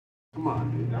Come on,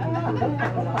 dude.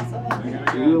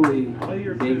 Really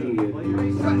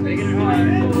making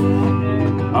it.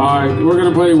 Alright, we're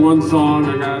gonna play one song.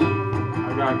 I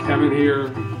got Kevin here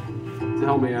to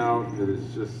help me out. And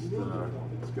it's just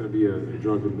it's gonna be a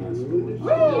drunken mess.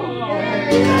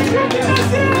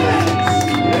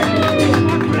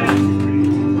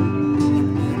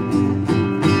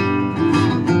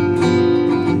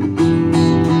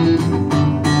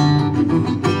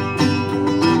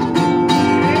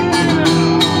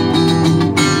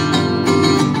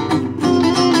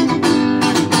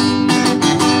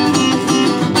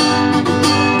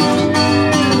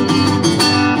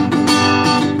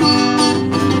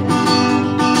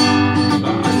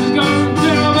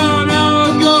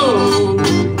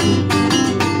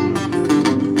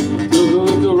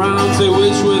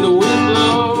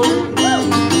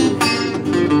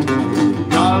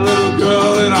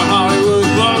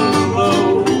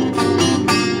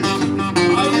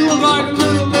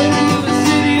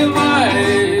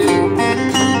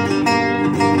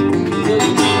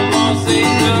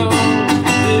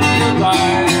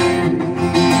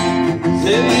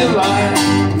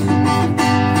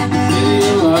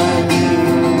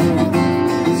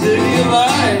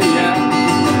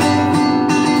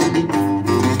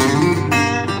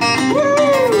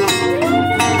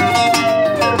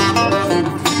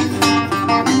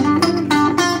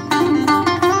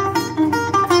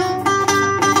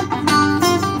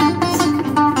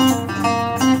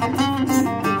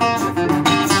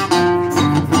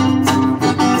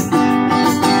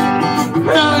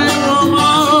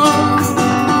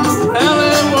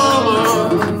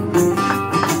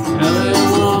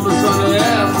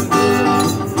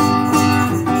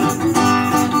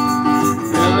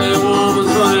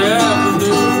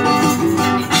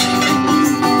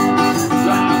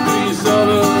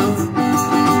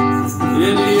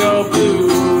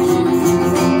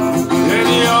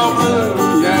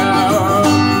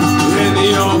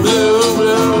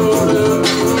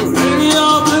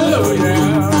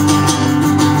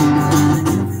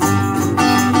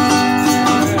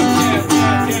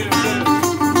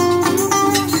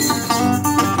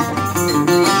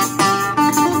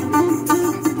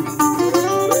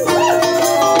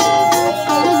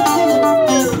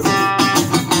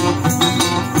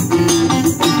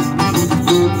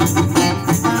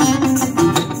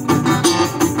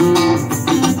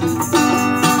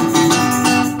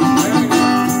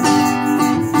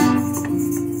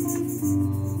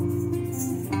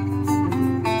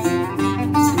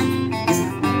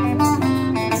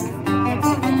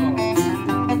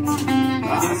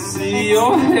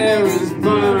 Your hair is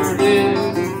burning,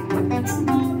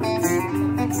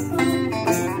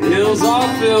 hills are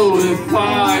filled with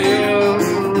fire.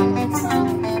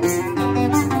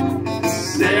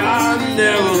 Say I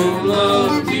never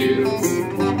loved you.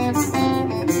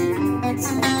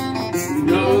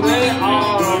 No, they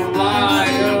are a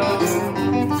liar.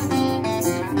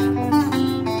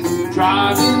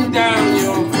 Driving down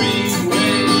your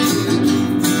freeway,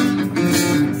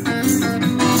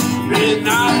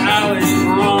 midnight alley.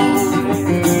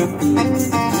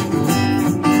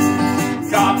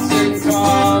 Cops and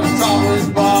cars, topless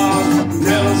bars,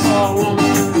 never saw a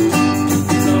woman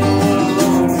so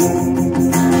alone,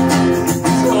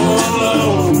 so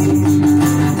alone,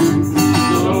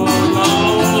 so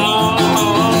alone,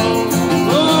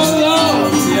 so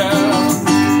alone, yeah.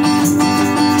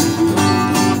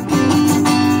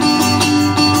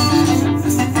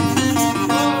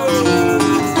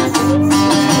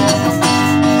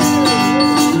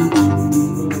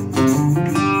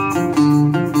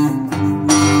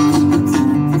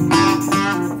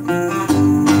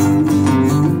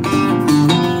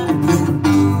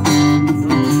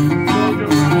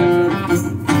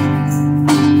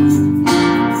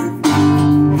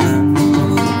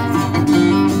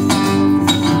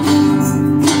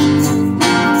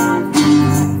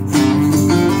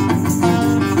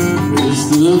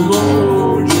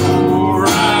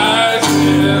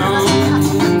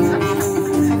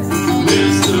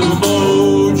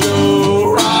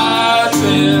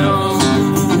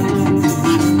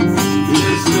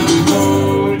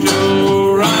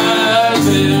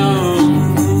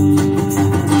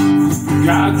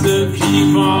 Got to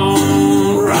keep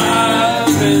on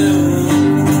rising.